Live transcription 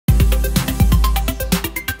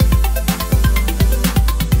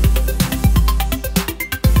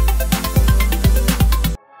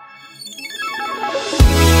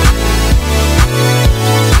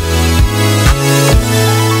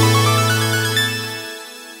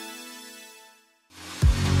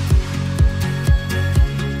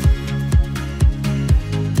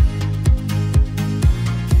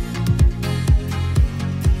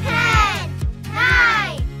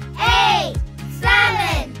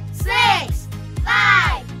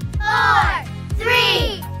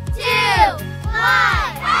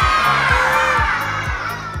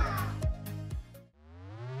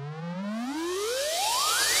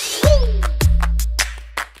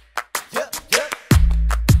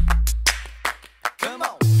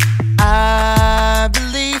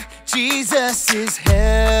is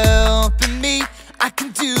helping me. I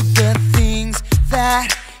can do the things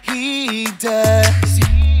that He does.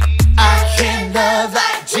 I can love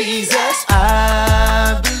like Jesus.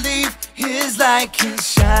 I believe His light can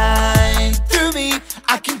shine through me.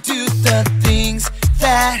 I can do the things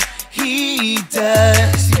that He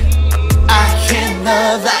does. I can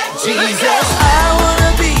love like Jesus. I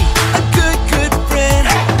wanna be a good, good friend.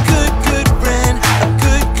 Good, good friend. A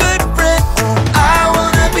good, good friend. Oh, I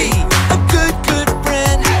wanna be a good, good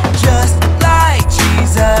friend. Just like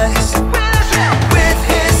Jesus. With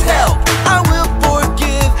His help, I will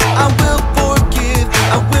forgive. I will forgive.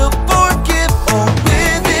 I will forgive. Oh,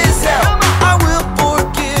 with His help, I will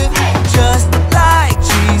forgive. Just like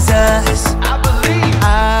Jesus.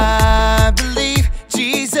 I believe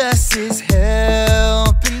Jesus is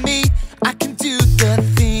helping me. I can do the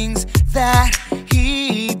things that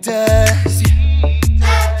He does.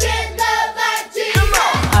 I can love like Jesus.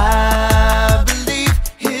 I believe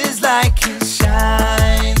His light can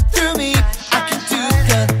shine through me. I can do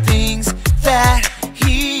the things that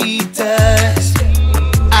He does.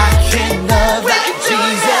 I can love like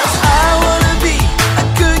Jesus. I wanna be a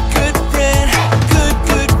good, good friend. Good,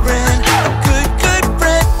 good friend. A good, good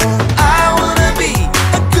friend. Oh, I wanna be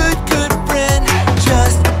a good, good friend.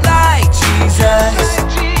 Just like Jesus.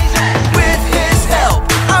 With His help,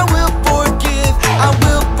 I will forgive. I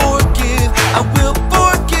will forgive. I will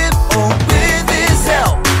forgive. Oh, with His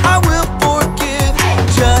help, I will forgive.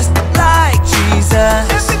 Just like Jesus.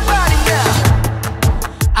 Everybody now.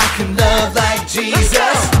 I can love like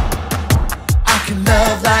Jesus. I can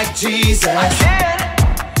love like Jesus. I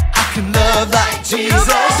can love like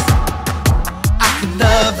Jesus. I can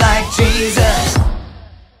love like Jesus.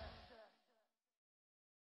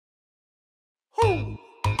 You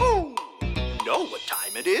know what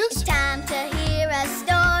time it is? It's time to hear a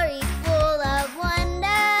story full of wonder.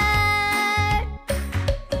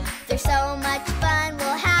 There's so much fun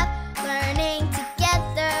we'll have learning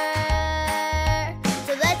together.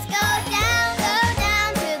 So let's go down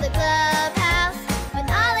to the clubhouse with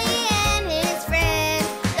Ollie and his friends.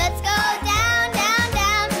 Let's go down to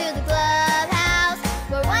the clubhouse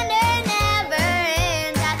where wonder never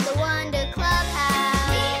ends at the Wonder Clubhouse.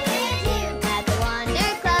 Meet with you at the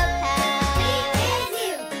Wonder Clubhouse. Meet with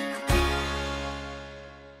you.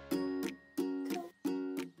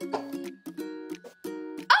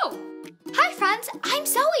 Oh! Hi friends, I'm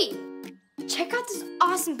Zoe! Check out this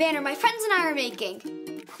awesome banner my friends and I are making.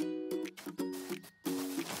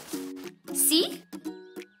 See?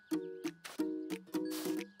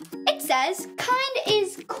 It says, kind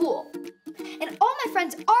is cool. And all my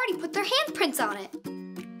friends already put their handprints on it.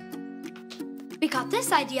 We got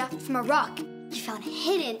this idea from a rock we found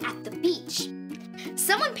hidden at the beach.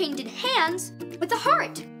 Someone painted hands with a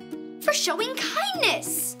heart for showing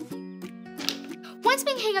kindness. Once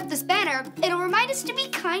we hang up this banner, it'll remind us to be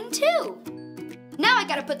kind too. Now I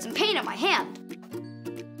gotta put some paint on my hand.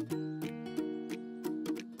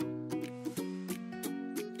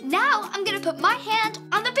 Now I'm gonna put my hand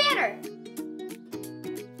on the banner.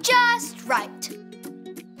 Just right.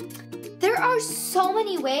 There are so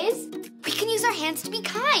many ways we can use our hands to be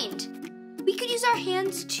kind. We could use our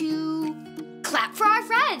hands to clap for our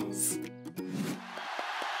friends.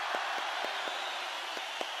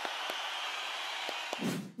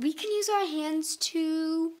 We can use our hands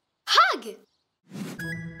to hug.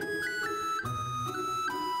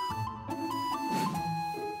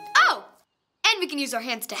 Oh, and we can use our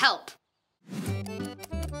hands to help.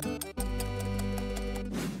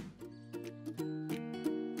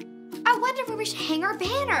 I wonder where we should hang our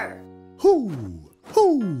banner. Who?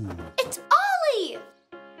 It's Ollie.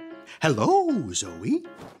 Hello, Zoe.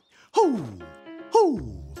 Who?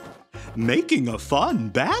 Making a fun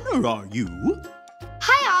banner, are you?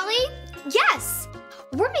 Hi, Ollie. Yes,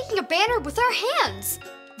 we're making a banner with our hands.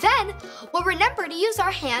 Then we'll remember to use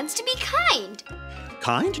our hands to be kind.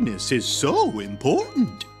 Kindness is so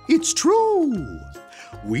important. It's true.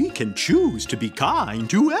 We can choose to be kind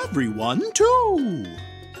to everyone, too.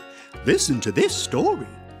 Listen to this story.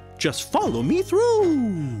 Just follow me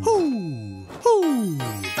through. Who?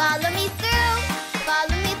 Follow me through,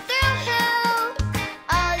 follow me through, who?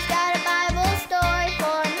 Ollie's got a Bible story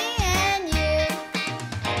for me and you.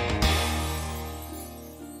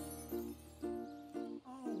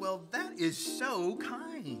 Oh, well, that is so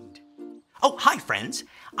kind. Oh, hi, friends.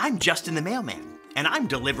 I'm Justin the Mailman, and I'm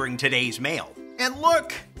delivering today's mail. And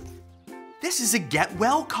look, this is a Get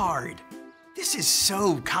Well card. This is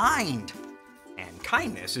so kind. And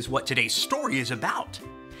kindness is what today's story is about.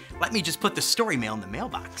 Let me just put the story mail in the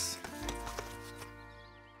mailbox.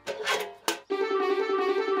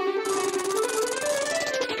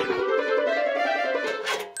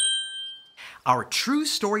 Our true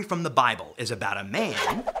story from the Bible is about a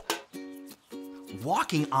man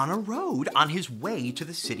walking on a road on his way to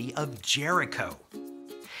the city of Jericho.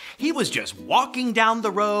 He was just walking down the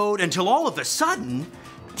road until all of a sudden,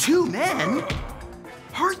 two men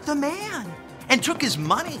hurt the man and took his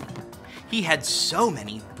money. He had so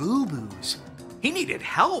many boo-boos. He needed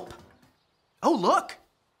help. Oh, look,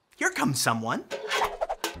 here comes someone.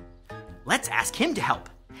 Let's ask him to help.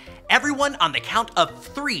 Everyone on the count of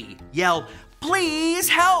 3, yell, "Please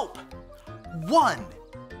help!" 1,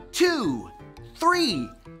 2, 3,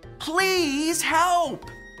 please help!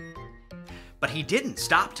 But he didn't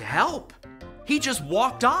stop to help. He just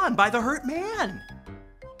walked on by the hurt man.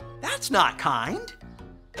 That's not kind.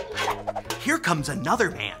 Here comes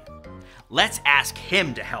another man. Let's ask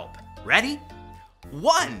him to help. Ready?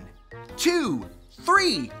 1, 2,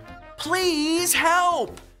 3, please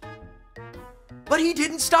help! But he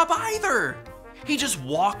didn't stop either. He just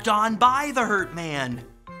walked on by the hurt man.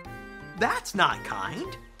 That's not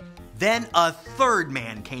kind. Then a third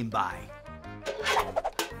man came by.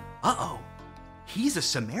 Uh-oh, he's a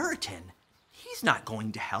Samaritan. He's not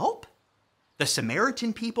going to help. The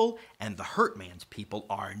Samaritan people and the hurt man's people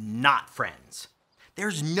are not friends.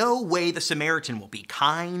 There's no way the Samaritan will be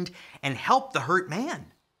kind and help the hurt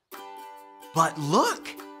man. But look,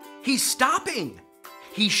 he's stopping.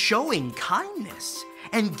 He's showing kindness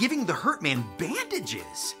and giving the hurt man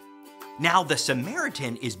bandages. Now the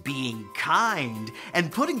Samaritan is being kind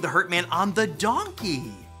and putting the hurt man on the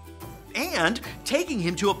donkey and taking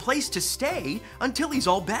him to a place to stay until he's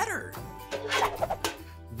all better.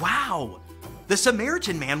 Wow, the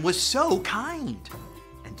Samaritan man was so kind.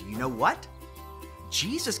 And do you know what?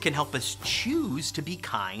 Jesus can help us choose to be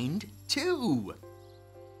kind too.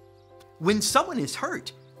 When someone is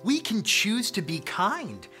hurt, we can choose to be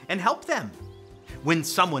kind and help them. When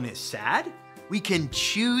someone is sad, we can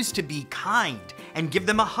choose to be kind and give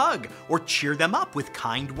them a hug or cheer them up with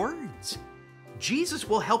kind words. Jesus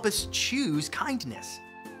will help us choose kindness.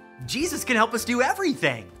 Jesus can help us do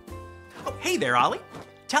everything. Oh, hey there, Ollie.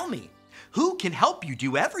 Tell me, who can help you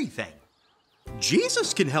do everything?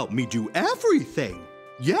 Jesus can help me do everything.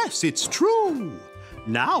 Yes, it's true.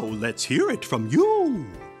 Now let's hear it from you.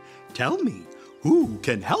 Tell me, who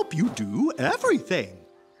can help you do everything?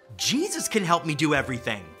 Jesus can help me do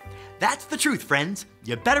everything. That's the truth, friends.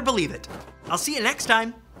 You better believe it. I'll see you next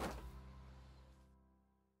time.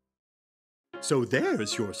 So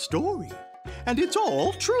there's your story, and it's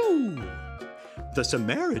all true. The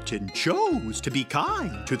Samaritan chose to be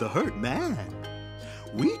kind to the hurt man.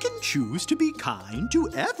 We can choose to be kind to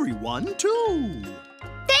everyone too.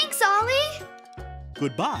 Thanks, Ollie.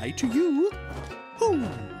 Goodbye to you. Hoo,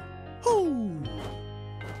 hoo.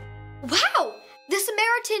 Wow, the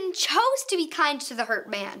Samaritan chose to be kind to the hurt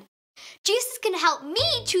man. Jesus can help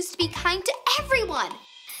me choose to be kind to everyone.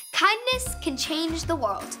 Kindness can change the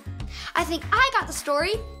world. I think I got the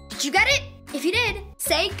story. Did you get it? If you did,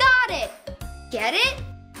 say got it. Get it?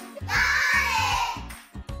 Got it!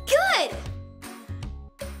 Good!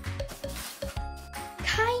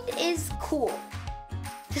 Kind is cool.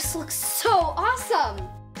 This looks so awesome.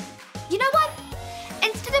 You know what?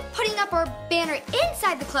 Instead of putting up our banner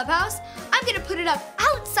inside the clubhouse, I'm gonna put it up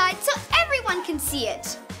outside so everyone can see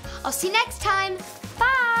it. I'll see you next time.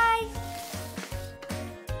 Bye!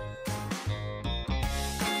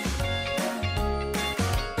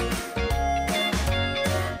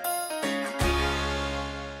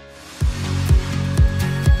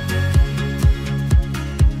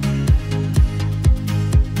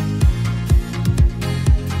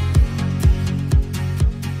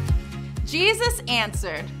 Jesus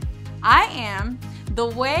answered, "I am the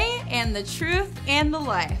way and the truth and the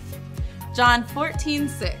life." John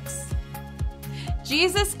 14:6.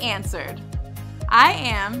 Jesus answered, "I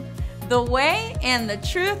am the way and the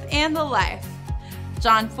truth and the life."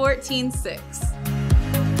 John 14:6.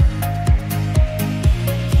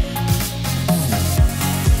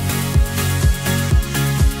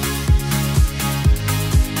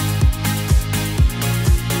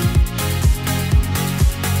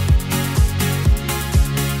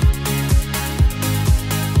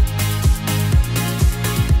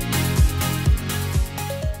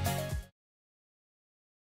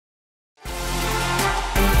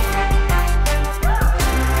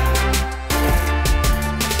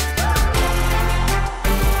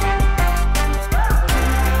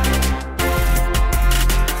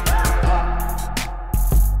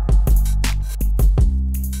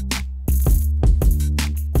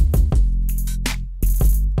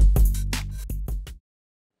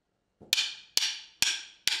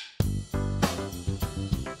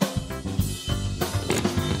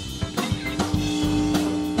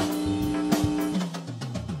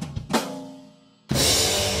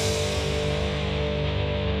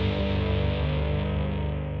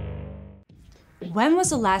 When was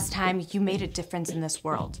the last time you made a difference in this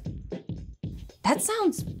world? That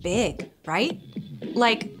sounds big, right?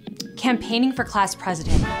 Like campaigning for class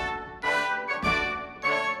president.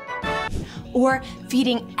 Or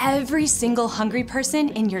feeding every single hungry person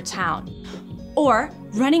in your town. Or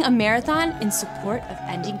running a marathon in support of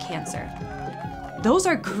ending cancer. Those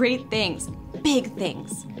are great things, big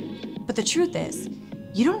things. But the truth is,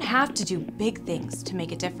 you don't have to do big things to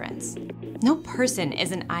make a difference. No person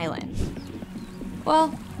is an island.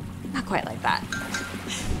 Well, not quite like that.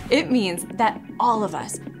 It means that all of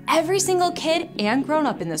us, every single kid and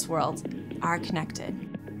grown-up in this world, are connected.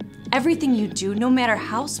 Everything you do, no matter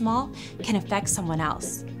how small, can affect someone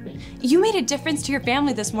else. You made a difference to your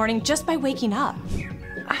family this morning just by waking up.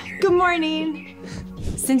 Good morning.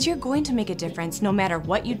 Since you're going to make a difference no matter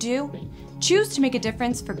what you do, choose to make a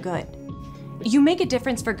difference for good. You make a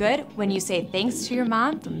difference for good when you say thanks to your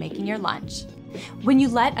mom for making your lunch. When you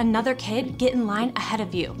let another kid get in line ahead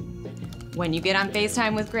of you. When you get on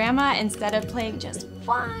FaceTime with Grandma instead of playing just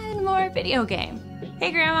one more video game.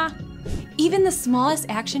 Hey, Grandma. Even the smallest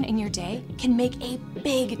action in your day can make a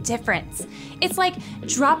big difference. It's like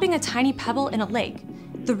dropping a tiny pebble in a lake.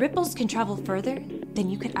 The ripples can travel further than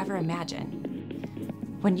you could ever imagine.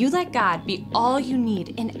 When you let God be all you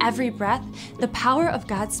need in every breath, the power of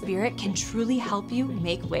God's Spirit can truly help you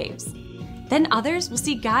make waves. Then others will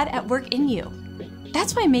see God at work in you.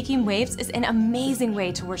 That's why making waves is an amazing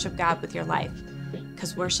way to worship God with your life.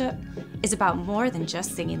 Because worship is about more than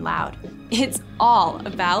just singing loud. It's all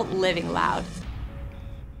about living loud.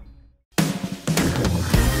 All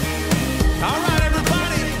right,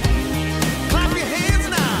 everybody, clap your hands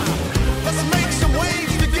now. Let's make some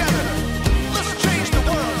waves together. Let's change the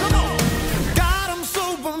world. Come on. God, I'm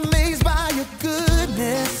so amazed by your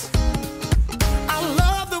goodness. I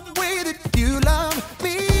love the way that you love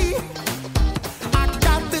me. I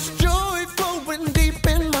got this joy flowing deep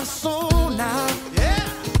in my soul now. Yeah.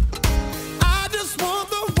 I just want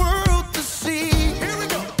the world to see. Here we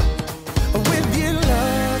go. With your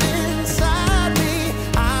love inside me,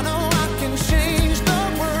 I know I can change.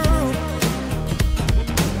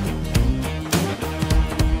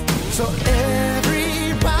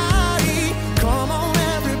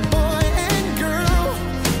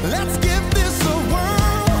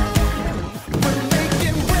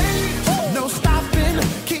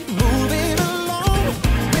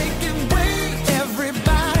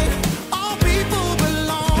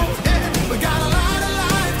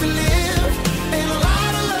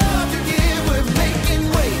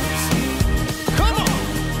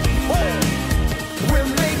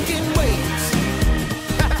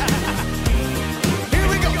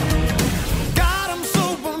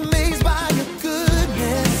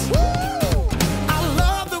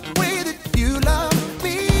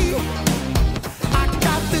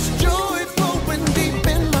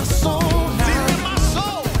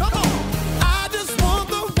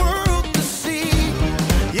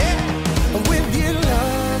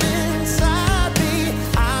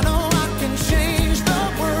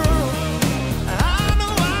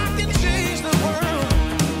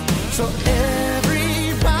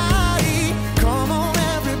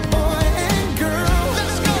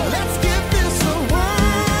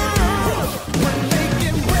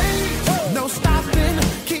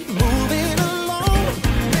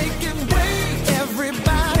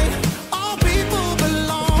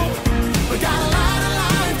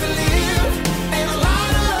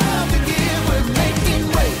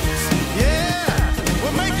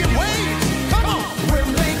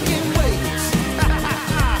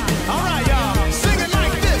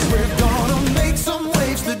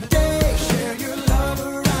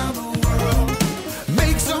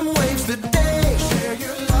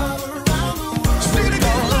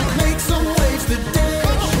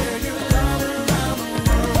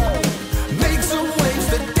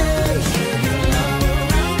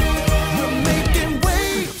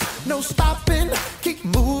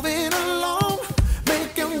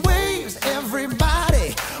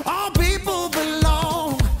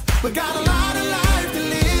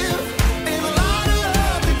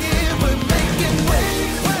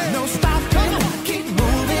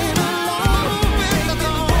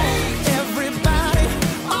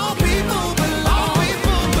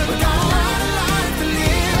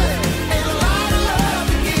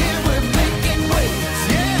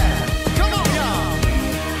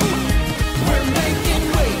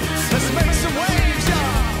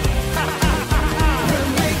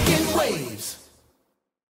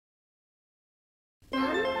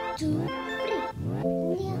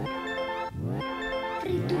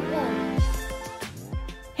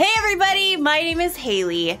 everybody, my name is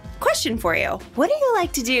Haley. Question for you. What do you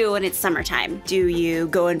like to do when it's summertime? Do you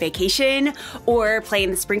go on vacation or play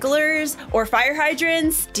in the sprinklers or fire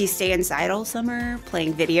hydrants? Do you stay inside all summer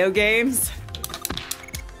playing video games?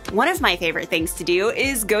 One of my favorite things to do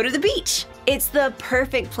is go to the beach. It's the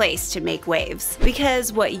perfect place to make waves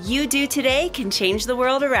because what you do today can change the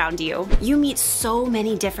world around you. You meet so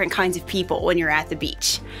many different kinds of people when you're at the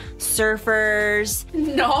beach. Surfers,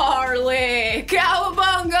 Gnarly,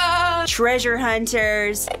 cowabunga, treasure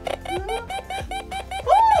hunters.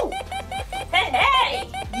 Woo! Hey,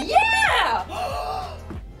 yeah!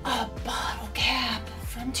 A bottle cap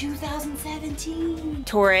from 2017.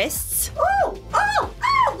 Tourists. Oh,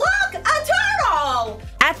 look, a turtle!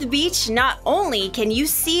 At the beach, not only can you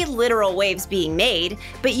see literal waves being made,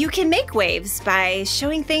 but you can make waves by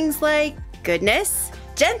showing things like goodness,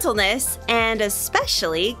 gentleness, and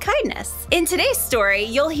especially kindness. In today's story,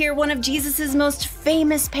 you'll hear one of Jesus' most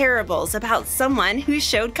famous parables about someone who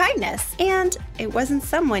showed kindness. And it wasn't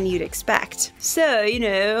someone you'd expect. So,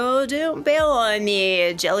 don't bail on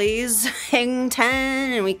me, jellies. Hang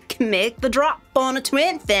 10 and we can make the drop on a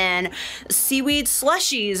twin fin. Seaweed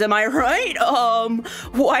slushies, am I right?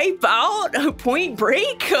 Wipe out, Point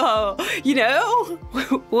Break,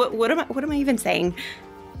 what am I even saying?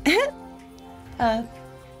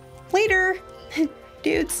 Later,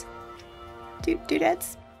 dudes.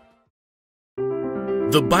 Dudettes.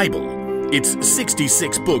 The Bible. It's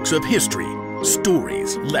 66 books of history,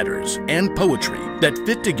 stories, letters, and poetry that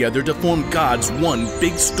fit together to form God's one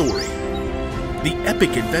big story. The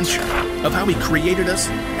epic adventure of how He created us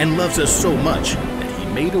and loves us so much that He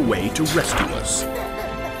made a way to rescue us.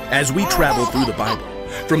 As we travel through the Bible,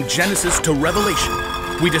 from Genesis to Revelation,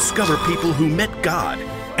 we discover people who met God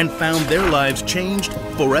and found their lives changed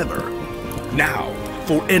forever. Now,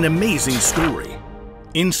 for an amazing story,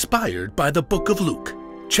 inspired by the book of Luke,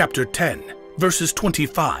 chapter 10, verses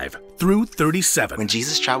 25 through 37. When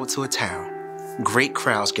Jesus traveled to a town, great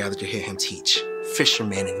crowds gathered to hear Him teach.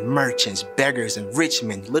 Fishermen and merchants, beggars and rich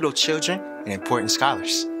men, little children and important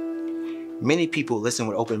scholars. Many people listened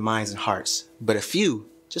with open minds and hearts, but a few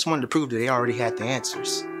just wanted to prove that they already had the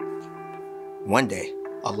answers. One day,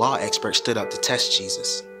 a law expert stood up to test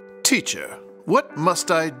Jesus. Teacher, what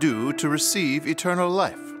must I do to receive eternal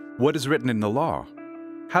life? What is written in the law?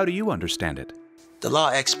 How do you understand it? The law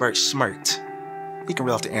expert smirked. He can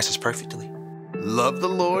reel off the answers perfectly. Love the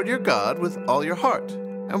Lord your God with all your heart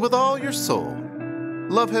and with all your soul.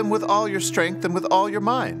 Love Him with all your strength and with all your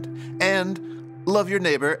mind. And love your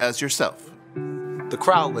neighbor as yourself. The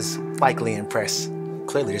crowd was likely impressed.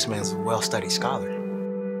 Clearly, this man's a well-studied scholar.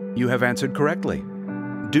 You have answered correctly.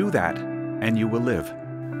 Do that, and you will live.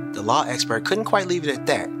 The law expert couldn't quite leave it at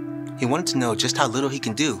that. He wanted to know just how little he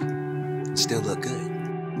can do and still look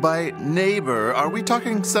good. By neighbor, are we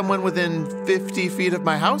talking someone within 50 feet of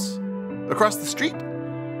my house? Across the street?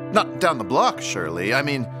 Not down the block, surely. I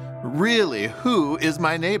mean, really, who is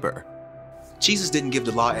my neighbor? Jesus didn't give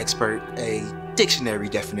the law expert a dictionary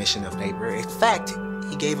definition of neighbor. In fact,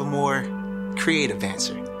 He gave a more creative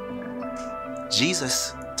answer.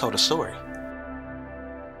 Jesus told a story.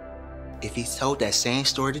 If He told that same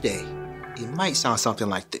story today, it might sound something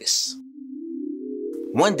like this.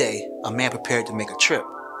 One day, a man prepared to make a trip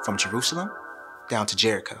from Jerusalem down to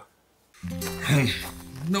Jericho.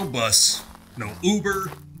 No bus, no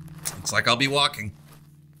Uber. Looks like I'll be walking.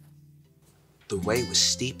 The way was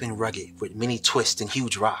steep and rugged with many twists and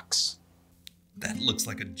huge rocks. That looks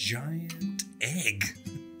like a giant egg.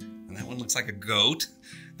 And that one looks like a goat.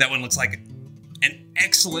 That one looks like an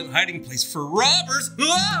excellent hiding place for robbers.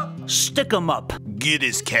 Ah! Stick 'em up. Get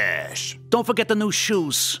his cash. Don't forget the new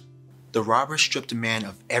shoes. The robbers stripped the man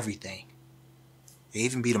of everything. They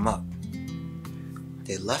even beat him up.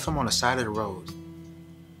 They left him on the side of the road,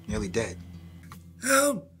 nearly dead.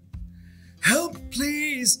 Help! Help,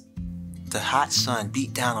 please! The hot sun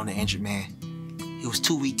beat down on the injured man. He was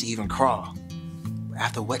too weak to even crawl.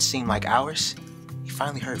 After what seemed like hours, he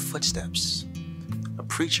finally heard footsteps. A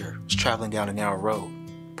preacher was traveling down a narrow road,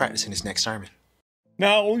 practicing his next sermon.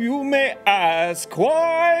 Now you may ask,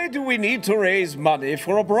 why do we need to raise money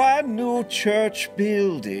for a brand new church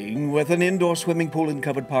building with an indoor swimming pool and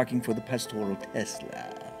covered parking for the pastoral Tesla?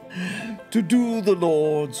 To do the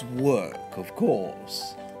Lord's work, of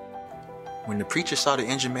course. When the preacher saw the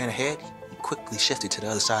injured man ahead, he quickly shifted to the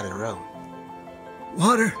other side of the road.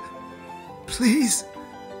 Water, please.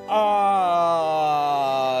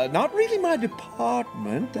 Not really my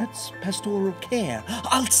department. That's pastoral care.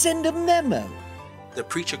 I'll send a memo. The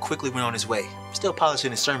preacher quickly went on his way, still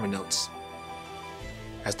polishing his sermon notes.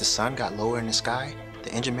 As the sun got lower in the sky,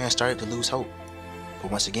 the injured man started to lose hope. But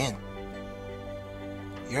once again,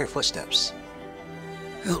 You heard footsteps.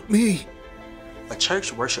 Help me. A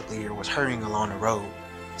church worship leader was hurrying along the road,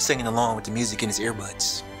 singing along with the music in his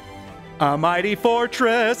earbuds. A mighty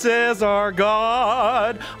fortress is our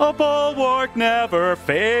God, a bulwark never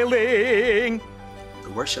failing. The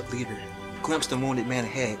worship leader glimpsed the wounded man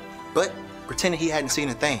ahead, but pretended he hadn't seen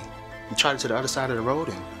a thing. He trotted to the other side of the road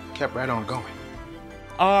and kept right on going.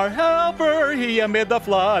 Our helper, he amid the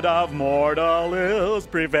flood of mortal ills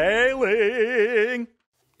prevailing.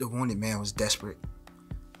 The wounded man was desperate.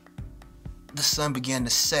 The sun began to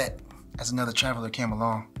set as another traveler came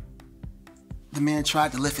along. The man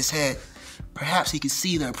tried to lift his head. Perhaps he could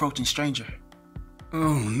see the approaching stranger.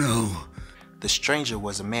 Oh no. The stranger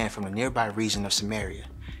was a man from the nearby region of Samaria,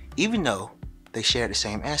 even though they shared the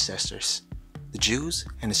same ancestors. The Jews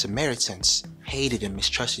and the Samaritans hated and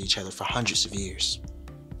mistrusted each other for hundreds of years.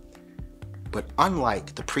 But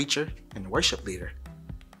unlike the preacher and the worship leader,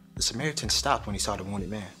 the Samaritan stopped when he saw the wounded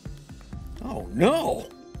man. Oh no!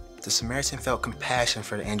 The Samaritan felt compassion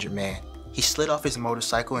for the injured man. He slid off his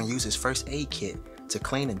motorcycle and used his first aid kit to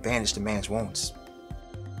clean and bandage the man's wounds.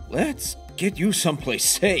 Let's get you someplace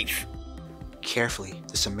safe. Carefully,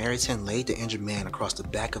 the Samaritan laid the injured man across the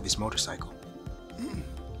back of his motorcycle.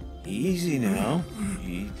 Easy now.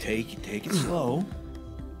 You take it slow.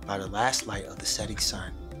 By the last light of the setting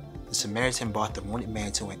sun, the Samaritan brought the wounded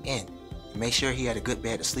man to an inn and made sure he had a good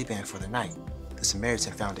bed to sleep in for the night. The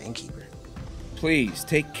Samaritan found the innkeeper. Please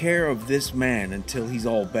take care of this man until he's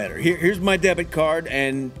all better. Here's my debit card,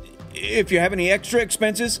 and if you have any extra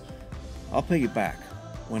expenses, I'll pay you back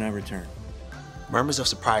when I return. Murmurs of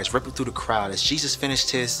surprise rippled through the crowd as Jesus finished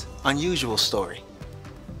his unusual story.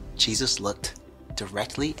 Jesus looked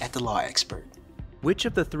directly at the law expert. Which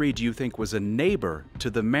of the three do you think was a neighbor to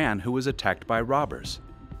the man who was attacked by robbers?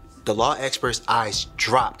 The law expert's eyes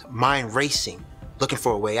dropped, mind racing, looking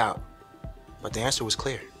for a way out. But the answer was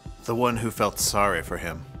clear. The one who felt sorry for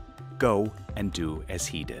him. Go and do as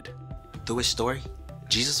he did. Through his story,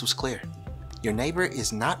 Jesus was clear. Your neighbor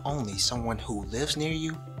is not only someone who lives near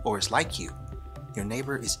you or is like you. Your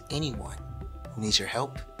neighbor is anyone who needs your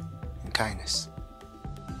help and kindness.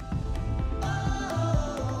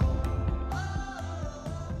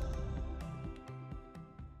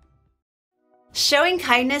 Showing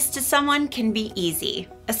kindness to someone can be easy,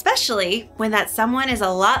 especially when that someone is a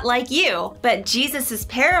lot like you. But Jesus'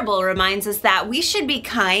 parable reminds us that we should be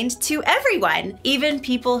kind to everyone, even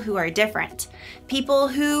people who are different. People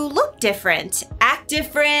who look different, act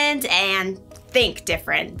different, and think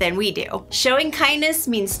different than we do. Showing kindness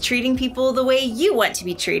means treating people the way you want to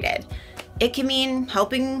be treated. It can mean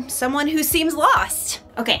helping someone who seems lost.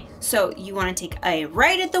 Okay, so you want to take a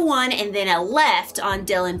right at the one and then a left on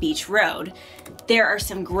Dillon Beach Road. There are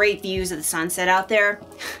some great views of the sunset out there.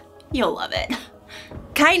 You'll love it.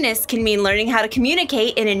 Kindness can mean learning how to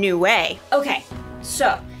communicate in a new way. Okay,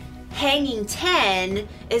 so hanging 10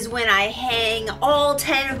 is when I hang all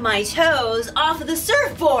 10 of my toes off of the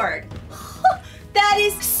surfboard. That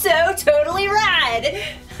is so totally rad.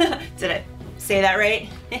 Did I say that right?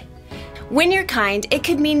 When you're kind, it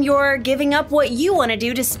could mean you're giving up what you want to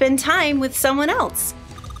do to spend time with someone else.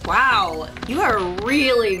 Wow, you are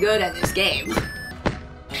really good at this game.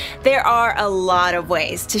 There are a lot of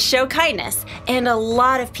ways to show kindness and a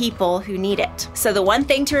lot of people who need it. So the one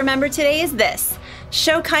thing to remember today is this: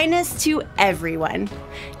 show kindness to everyone.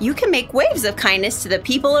 You can make waves of kindness to the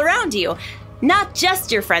people around you. Not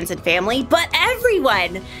just your friends and family, but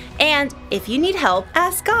everyone. And if you need help,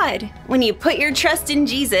 ask God. When you put your trust in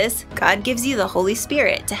Jesus, God gives you the Holy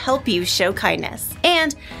Spirit to help you show kindness.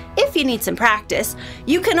 And if you need some practice,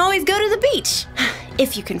 you can always go to the beach,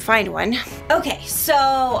 if you can find one. Okay, so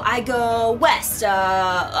I go west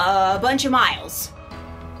a bunch of miles.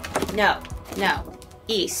 No,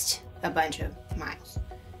 east a bunch of miles.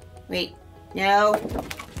 Wait, no,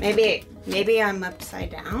 maybe I'm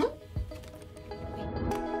upside down?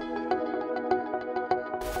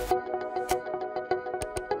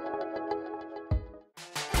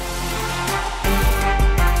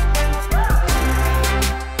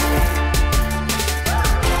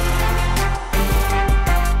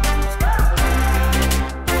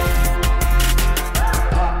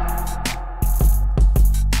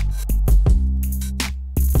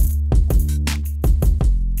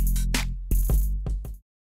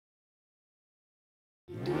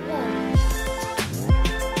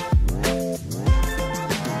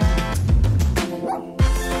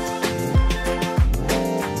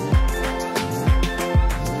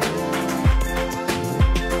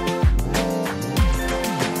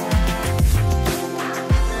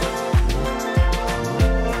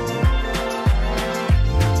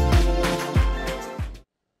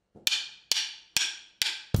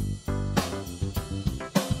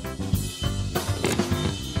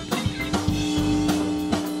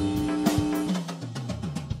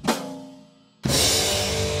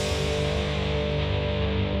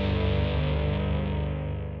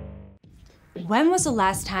 When was the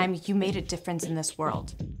last time you made a difference in this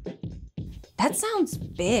world? That sounds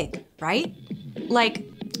big, right? Like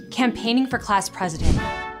campaigning for class president.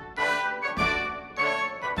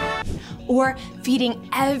 Or feeding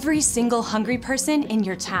every single hungry person in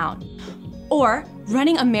your town. Or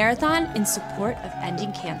running a marathon in support of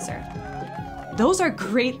ending cancer. Those are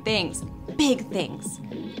great things, big things.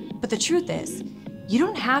 But the truth is, you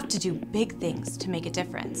don't have to do big things to make a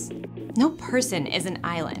difference. No person is an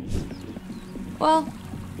island. Well,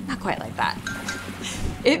 not quite like that.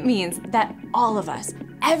 It means that all of us,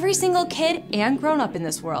 every single kid and grown-up in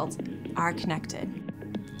this world, are connected.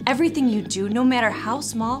 Everything you do, no matter how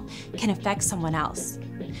small, can affect someone else.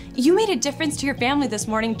 You made a difference to your family this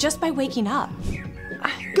morning just by waking up.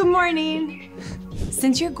 Good morning.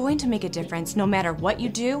 Since you're going to make a difference no matter what you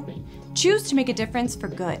do, choose to make a difference for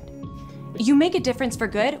good. You make a difference for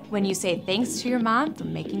good when you say thanks to your mom for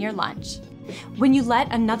making your lunch. When you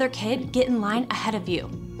let another kid get in line ahead of you.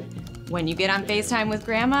 When you get on FaceTime with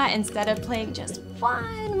Grandma instead of playing just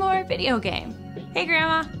one more video game. Hey,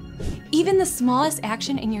 Grandma. Even the smallest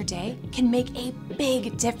action in your day can make a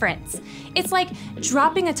big difference. It's like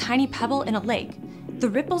dropping a tiny pebble in a lake. The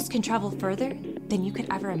ripples can travel further than you could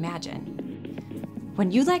ever imagine.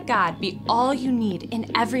 When you let God be all you need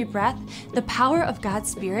in every breath, the power of God's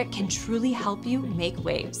Spirit can truly help you make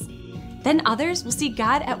waves. Then others will see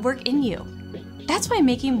God at work in you. That's why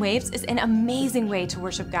making waves is an amazing way to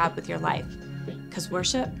worship God with your life. Because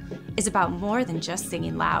worship is about more than just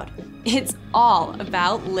singing loud. It's all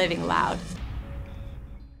about living loud.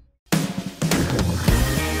 All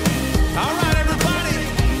right, everybody,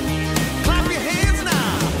 clap your hands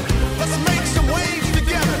now. Let's make some waves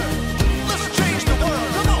together. Let's change the world.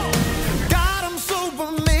 Come on. God, I'm so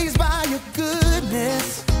amazed by your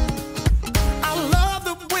goodness. I love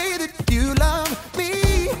the way that you love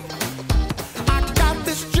me. I got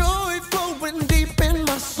this joy flowing deep in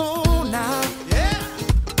my soul now. Yeah.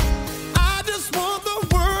 I just want the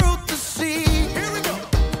world to see. Here we go.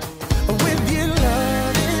 With your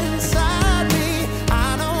love inside me,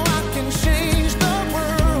 I know I can change the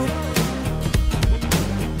world.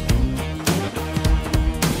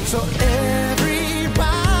 So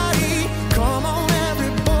everybody, come on,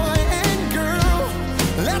 every boy and girl,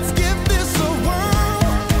 let's give this a whirl.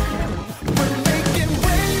 We're making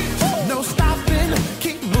waves, no stopping,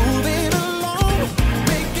 keep moving along.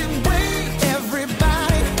 Making waves,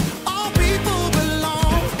 everybody, all people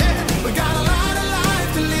belong. We got a lot of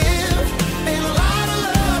life to live and a lot of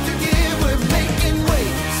love to give. We're making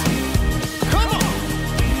waves. Come on.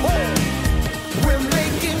 Whoa. We're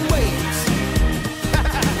making waves.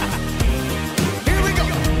 Here we go.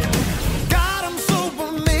 God, I'm so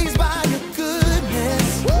amazed by your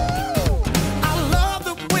goodness. I love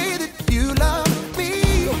the way that you love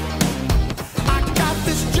me. I got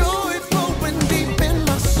this joy flowing deep in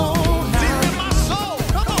my soul now. Deep in my soul.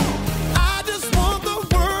 Come on. I just want the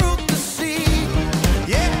world to see.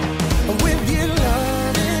 Yeah. With your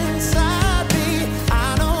love inside me,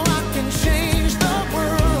 I know I can change the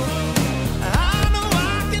world. I know I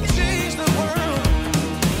can change the world.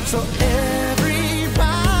 So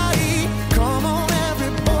everybody, come on,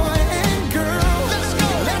 every boy and girl. Let's go.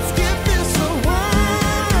 Let's give this a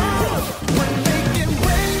whirl. We're making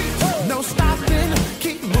waves, no stopping,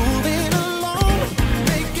 keep moving along.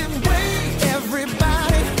 Making waves,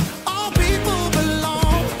 everybody, all people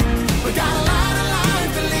belong. We got a lot of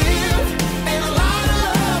life to live and a lot of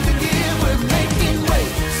love to give. We're making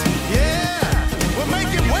waves. Yeah, we're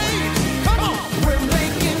making waves. Come on, we're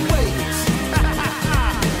making waves.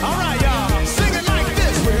 All right, y'all, sing it like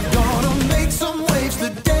this. We're gonna make some waves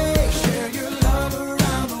today. Share your love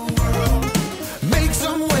around the world. Make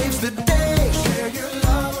some waves today. Share your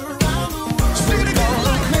love around the world. Sing it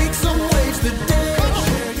again. Make some waves today.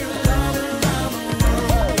 Share your love around the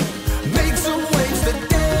world. Make some waves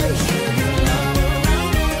today. Share your love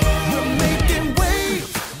around the world. We're making waves,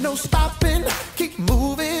 no stopping, keep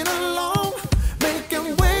moving along.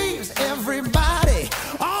 Making waves, everybody,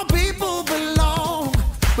 all people belong.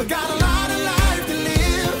 We got a lot of life to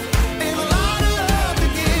live and a lot of love to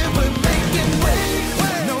give. We're making waves,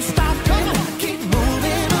 no stopping, keep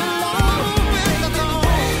moving along. Making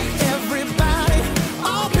waves, everybody,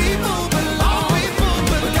 all people belong. We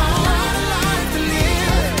got a lot of life to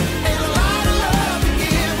live and a lot of love to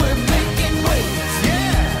give. We're making waves,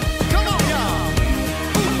 yeah. Come on, y'all.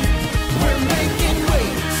 We're making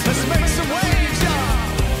waves. Let's make some waves, y'all.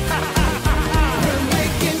 We're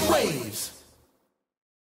making waves.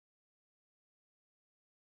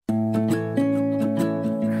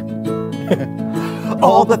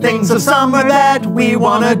 All the things of summer that we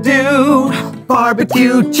wanna do.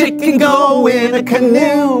 Barbecue, chicken, go in a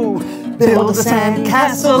canoe. Build a sand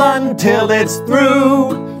castle until it's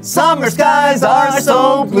through. Summer skies are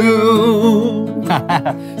so blue.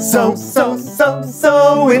 So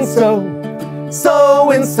and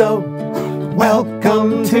so.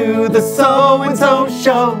 Welcome to the so-and-so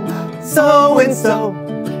show. So and so.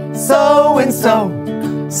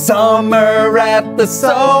 Summer at the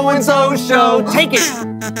so-and-so show. Take it.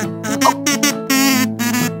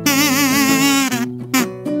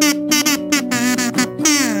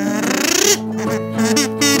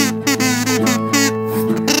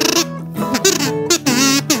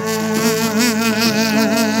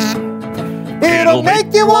 It'll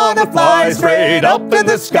make you wanna fly straight up in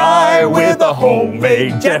the sky with a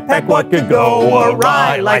homemade jetpack. What could go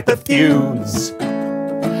awry like the fuse?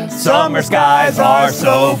 Summer skies are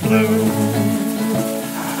so blue.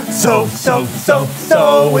 So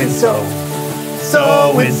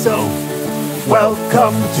and so.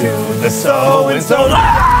 Welcome to the so-and-so.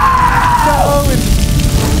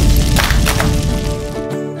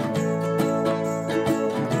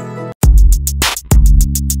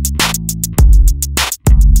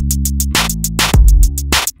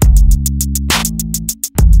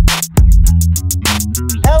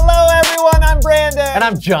 And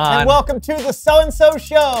I'm John. And welcome to the So-and-So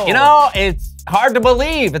Show. You know, it's hard to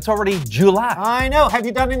believe. It's already July. I know. Have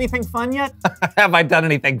you done anything fun yet? Have I done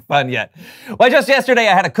anything fun yet? Well, just yesterday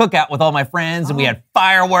I had a cookout with all my friends, and we had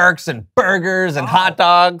fireworks and burgers and hot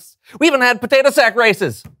dogs. We even had potato sack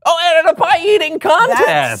races. Oh, and a pie eating contest.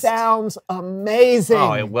 That sounds amazing.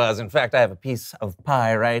 Oh, it was. In fact, I have a piece of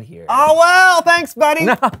pie right here. Oh, well, thanks, buddy.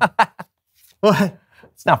 No. What?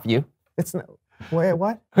 It's not for you. It's not. Wait,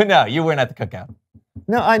 what? No, you weren't at the cookout.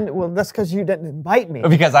 No, well, that's because you didn't invite me.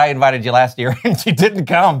 Because I invited you last year and you didn't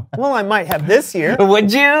come. Well, I might have this year.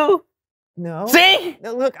 Would you? No. See?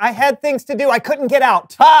 No, look, I had things to do. I couldn't get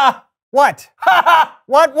out. Ha! What? Ha!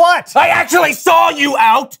 What? I actually saw you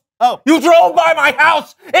out. Oh. You drove by my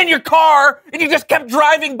house in your car and you just kept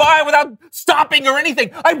driving by without stopping or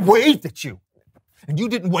anything. I waved at you. And you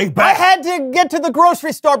didn't wave back. I had to get to the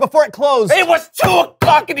grocery store before it closed. It was 2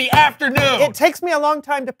 o'clock in the afternoon. It takes me a long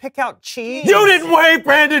time to pick out cheese. You didn't wave,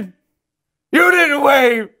 Brandon. You didn't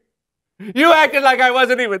wave. You acted like I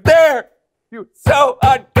wasn't even there. You were so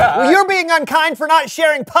unkind. Well, you're being unkind for not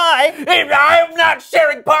sharing pie. I'm not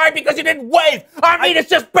sharing pie because you didn't wave. I mean,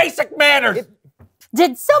 it's just basic manners.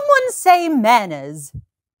 Did someone say manners?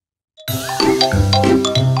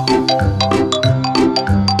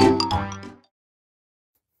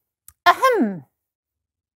 Ahem.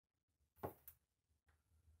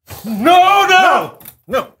 No!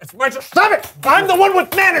 It's my stop it! I'm the one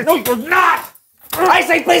with manners! No, you're not! I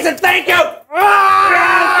say please and thank you!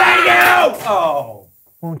 Thank you! Oh.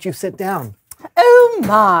 Won't you sit down? Oh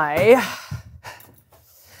my.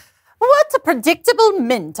 What a predictable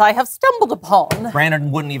mint I have stumbled upon.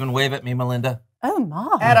 Brandon wouldn't even wave at me, Melinda. Oh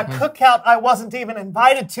my. At a cookout I wasn't even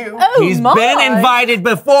invited to. Oh He's my. been invited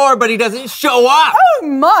before, but he doesn't show up. Oh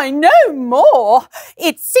my, no more.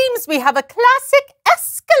 It seems we have a classic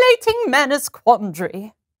escalating manners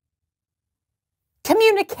quandary.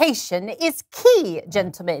 Communication is key,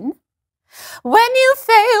 gentlemen. When you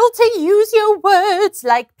fail to use your words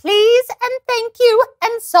like please and thank you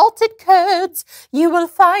and salted curds, you will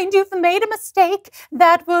find you've made a mistake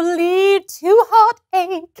that will lead to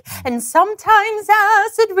heartache and sometimes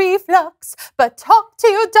acid reflux, but talk to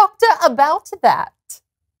your doctor about that.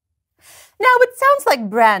 Now, it sounds like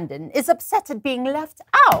Brandon is upset at being left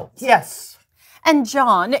out. Yes. And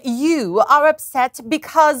John, you are upset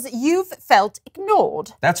because you've felt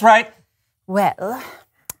ignored. That's right. Well,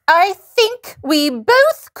 I think we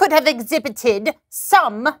both could have exhibited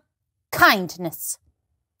some kindness.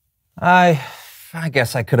 I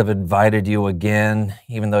guess I could have invited you again,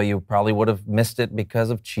 even though you probably would have missed it because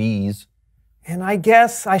of cheese. And I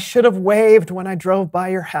guess I should have waved when I drove by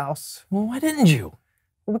your house. Well, why didn't you?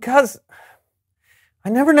 Because I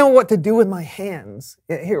never know what to do with my hands.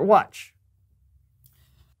 Here, watch.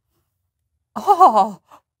 Oh,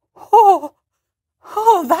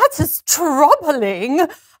 that is troubling.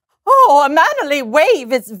 Oh, a mannerly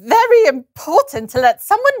wave is very important to let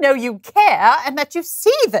someone know you care and that you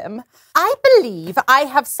see them. I believe I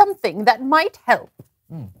have something that might help.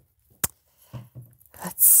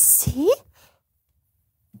 Let's see.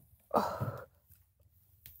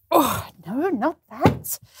 Oh, no, not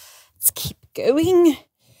that. Let's keep going.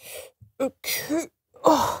 Okay.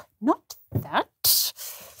 Oh, not that.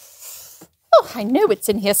 Oh, I know it's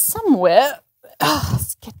in here somewhere.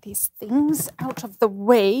 Let's get these things out of the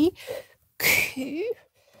way. Okay.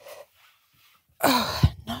 Oh,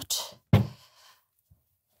 not.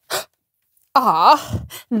 Ah,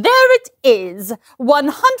 there it is.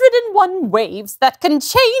 101 waves that can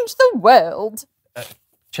change the world.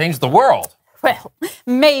 Change the world? Well,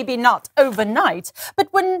 maybe not overnight, but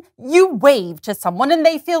when you wave to someone and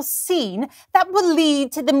they feel seen, that will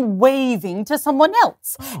lead to them waving to someone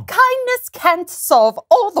else. Kindness can't solve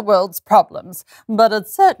all the world's problems, but it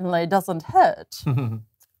certainly doesn't hurt.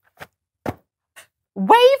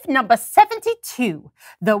 Wave number 72,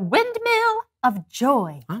 the windmill of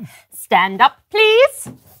joy. Stand up, please.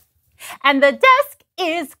 And the desk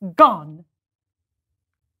is gone.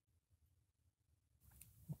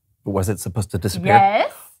 Was it supposed to disappear?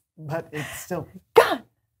 Yes. But it's still gone.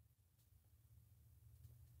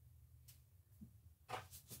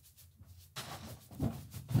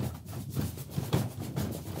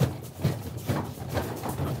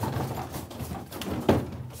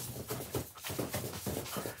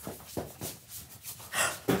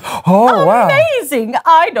 Oh, wow. Amazing!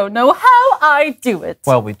 I don't know how I do it.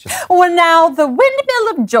 Well, we just... Well, now, the windmill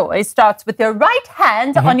of joy starts with your right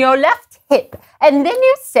hand on your left hip, and then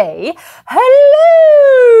you say,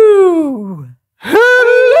 hello!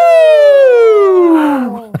 Hello!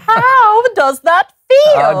 How does that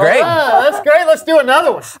feel? Great. that's great. Let's do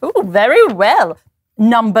another one. Ooh, very well.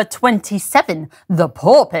 Number 27, the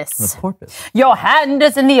porpoise. The porpoise. Your hand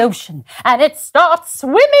is in the ocean, and it starts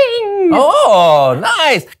swimming. Oh,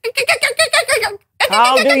 nice.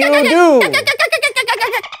 How do you do?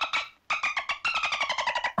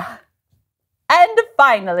 And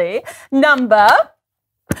finally, number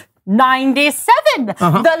 97,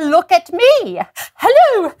 the look at me.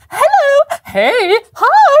 Hello, hello, hey,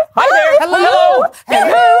 hi. Hi there. Hello.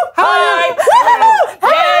 Hello. Hi.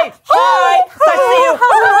 Hey, hi. Nice to see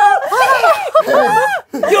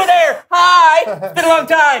you. You there. Hi. It's been a long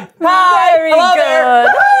time. Hi. Very Hello good. there.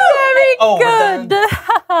 Very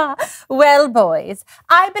good. Well, boys,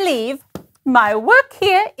 I believe my work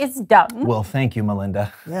here is done. Well, thank you,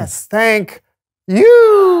 Melinda. Yes, thank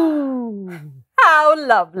you. How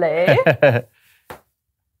lovely.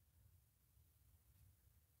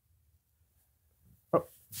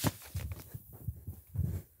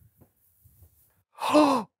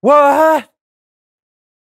 What?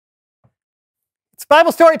 It's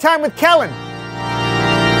Bible story time with Kellen.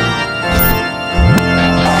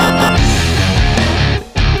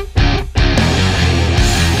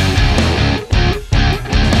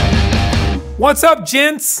 What's up,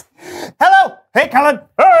 gents? Hello. Hey, Kellen.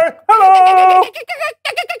 Hey, hello.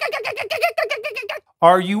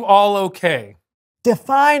 Are you all okay?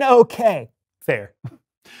 Define okay. Fair.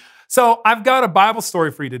 So I've got a Bible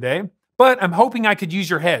story for you today, but I'm hoping I could use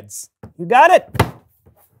your heads. You got it.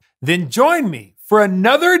 Then join me for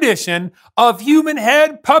another edition of Human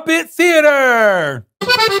Head Puppet Theater.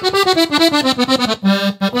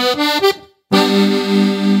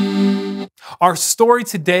 Our story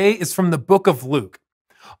today is from the book of Luke.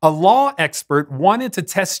 A law expert wanted to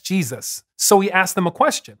test Jesus, so he asked him a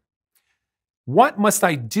question. What must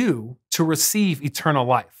I do to receive eternal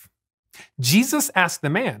life? Jesus asked the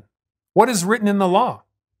man, what is written in the law?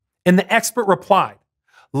 And the expert replied,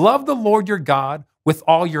 love the Lord your God with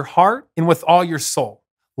all your heart and with all your soul.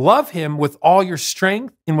 Love him with all your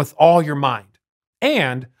strength and with all your mind.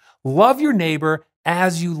 And love your neighbor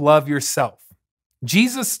as you love yourself.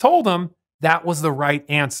 Jesus told him that was the right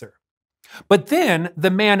answer. But then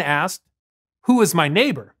the man asked, who is my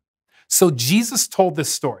neighbor? So Jesus told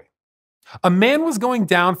this story. A man was going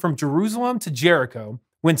down from Jerusalem to Jericho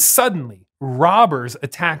when suddenly robbers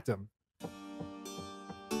attacked him.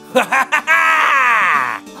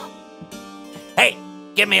 Hey,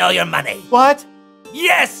 give me all your money. What?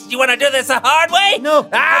 Yes, you want to do this the hard way? No.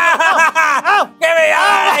 Ow! Give me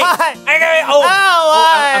all.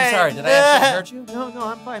 I'm sorry. Did I actually hurt you? No,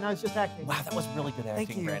 I'm fine. I was just acting. Wow, that was really good acting,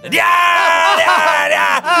 Thank you. Brandon.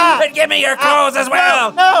 Yeah! And give me your clothes as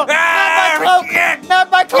well. No, not my cloak. Not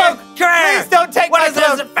my cloak. Come here. Please don't take what my is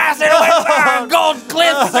cloak. this? Fasten away. Gold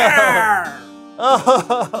glinster.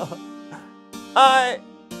 Oh, I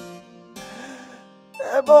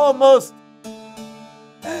am almost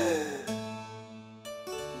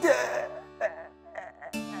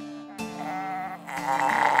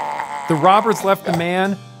The robbers left the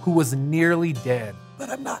man who was nearly dead. But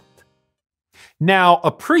I'm not. Now,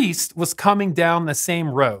 a priest was coming down the same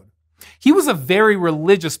road. He was a very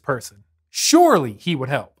religious person. Surely he would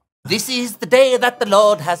help. This is the day that the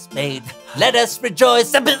Lord has made. Let us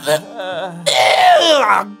rejoice. Ew,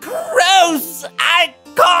 gross! I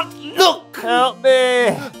can't look. Help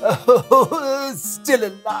me. Oh, still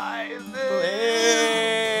alive. Please.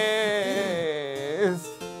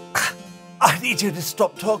 I need you to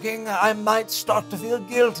stop talking. I might start to feel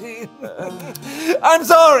guilty. I'm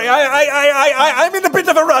sorry. I'm in a bit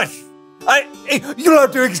of a rush. You'll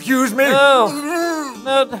have to excuse me.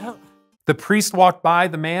 No. The priest walked by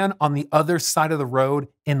the man on the other side of the road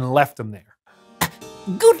and left him there.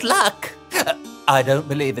 Good luck. I don't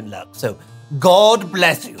believe in luck, so God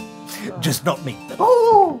bless you. Just not me.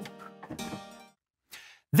 Oh.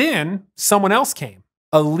 Then someone else came,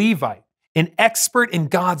 a Levite, an expert in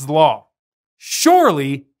God's law.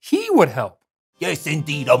 Surely he would help. Yes,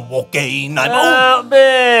 indeed, I'm walking. Oh,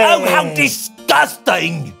 how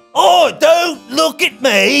disgusting! Oh, don't look at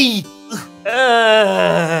me!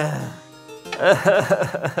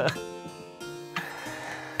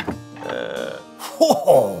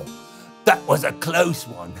 Oh, that was a close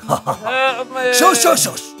one. Shush.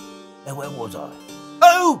 Now, where was I?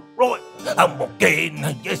 Oh, right. I'm walking.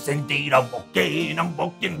 Yes, indeed, I'm walking. I'm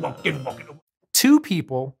walking. Two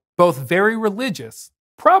people, both very religious,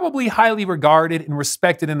 probably highly regarded and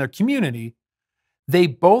respected in their community, they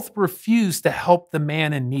both refused to help the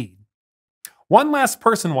man in need. One last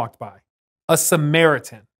person walked by, a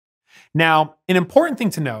Samaritan. Now, an important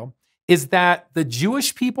thing to know is that the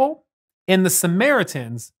Jewish people and the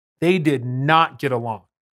Samaritans, they did not get along.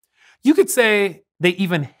 You could say they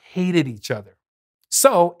even hated each other.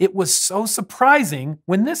 So it was so surprising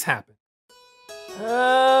when this happened.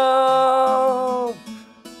 Oh,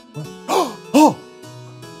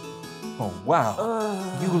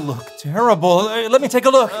 wow. You look terrible. Let me take a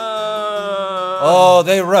look. Oh,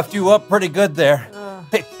 they roughed you up pretty good there.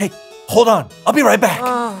 Hey, hold on. I'll be right back.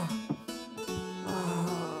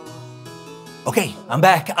 Okay, I'm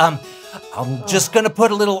back. I'm just gonna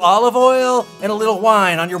put a little olive oil and a little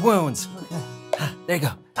wine on your wounds. There you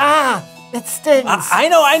go. It stings.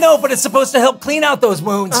 I know, but it's supposed to help clean out those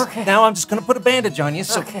wounds. Okay. Now I'm just gonna put a bandage on you.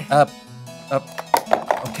 So, okay.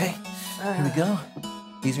 Okay. Here we go.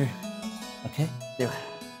 These are, okay.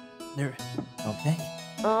 They're, okay.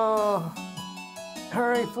 Oh,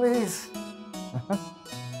 hurry, please.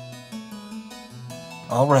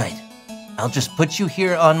 All right. I'll just put you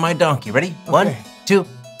here on my donkey. Ready? Okay. 1, 2,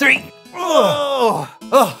 3. Oh,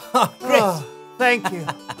 great. Oh, thank you.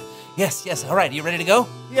 Yes. All right, you ready to go?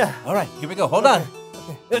 Yeah. All right, here we go. Hold on.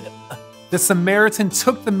 Okay. The Samaritan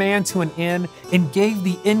took the man to an inn and gave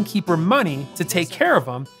the innkeeper money to take care of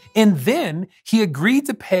him, and then he agreed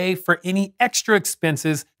to pay for any extra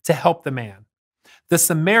expenses to help the man. The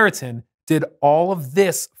Samaritan did all of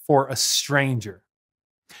this for a stranger.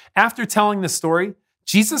 After telling the story,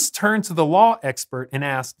 Jesus turned to the law expert and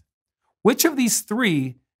asked, "Which of these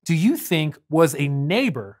three do you think was a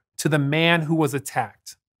neighbor to the man who was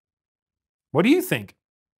attacked?" What do you think?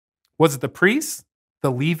 Was it the priest,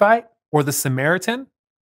 the Levite, or the Samaritan?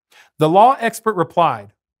 The law expert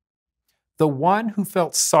replied, "The one who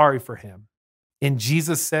felt sorry for him." And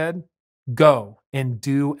Jesus said, "Go and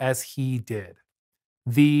do as he did."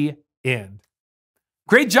 The end.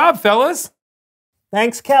 Great job, fellas.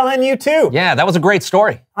 Thanks, Kellen. You too. Yeah, that was a great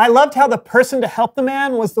story. I loved how the person to help the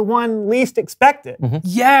man was the one least expected. Mm-hmm.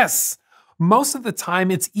 Yes. Most of the time,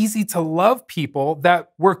 it's easy to love people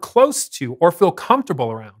that we're close to or feel comfortable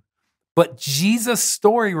around. But Jesus'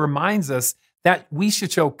 story reminds us that we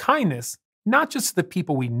should show kindness, not just to the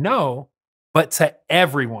people we know, but to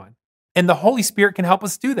everyone. And the Holy Spirit can help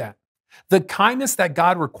us do that. The kindness that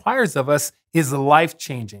God requires of us is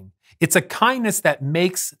life-changing. It's a kindness that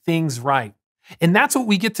makes things right. And that's what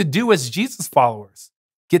we get to do as Jesus followers,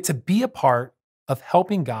 get to be a part of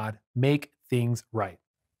helping God make things right.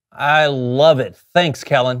 I love it. Thanks,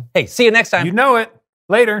 Kellen. Hey, see you next time. You know it.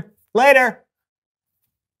 Later.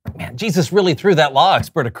 Man, Jesus really threw that law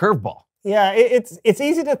expert a curveball. Yeah, it's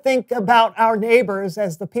easy to think about our neighbors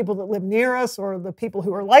as the people that live near us or the people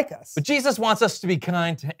who are like us. But Jesus wants us to be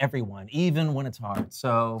kind to everyone, even when it's hard.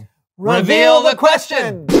 So, reveal the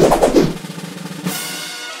question.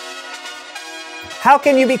 How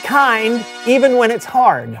can you be kind even when it's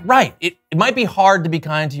hard? Right. It might be hard to be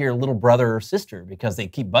kind to your little brother or sister because they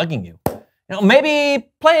keep bugging you. Maybe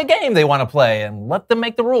play a game they want to play and let them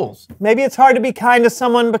make the rules. Maybe it's hard to be kind to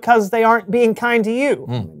someone because they aren't being kind to you.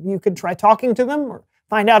 You could try talking to them or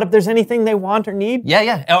find out if there's anything they want or need.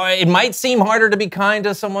 Yeah. Or it might seem harder to be kind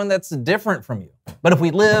to someone that's different from you. But if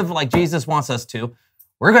we live like Jesus wants us to,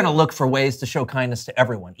 we're going to look for ways to show kindness to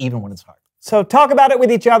everyone, even when it's hard. So talk about it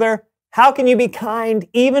with each other. How can you be kind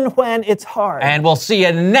even when it's hard? And we'll see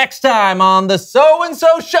you next time on the So and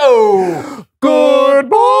So Show.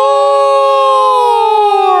 Goodbye.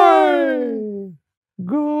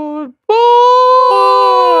 Goodbye.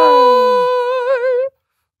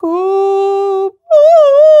 Goodbye.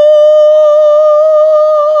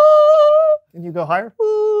 Can you go higher?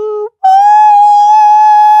 Goodbye.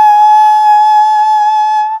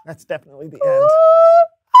 That's definitely the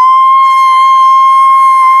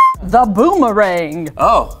end. The boomerang.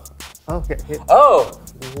 Oh. Okay. Oh.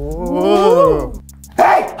 Whoa.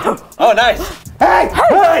 Hey! Oh, nice. Hey!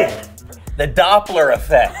 Hey! The Doppler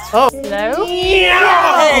effect. Oh. Slow.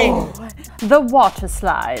 Hey! The water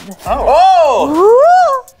slide. Oh!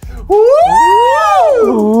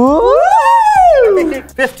 Woo!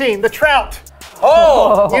 15, the trout.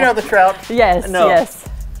 Oh! You know the trout. Yes, No. yes.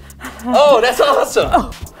 Oh, that's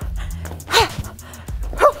awesome.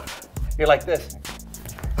 You're like this.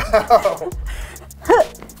 Oh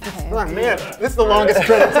man, this is the longest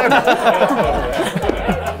credits ever.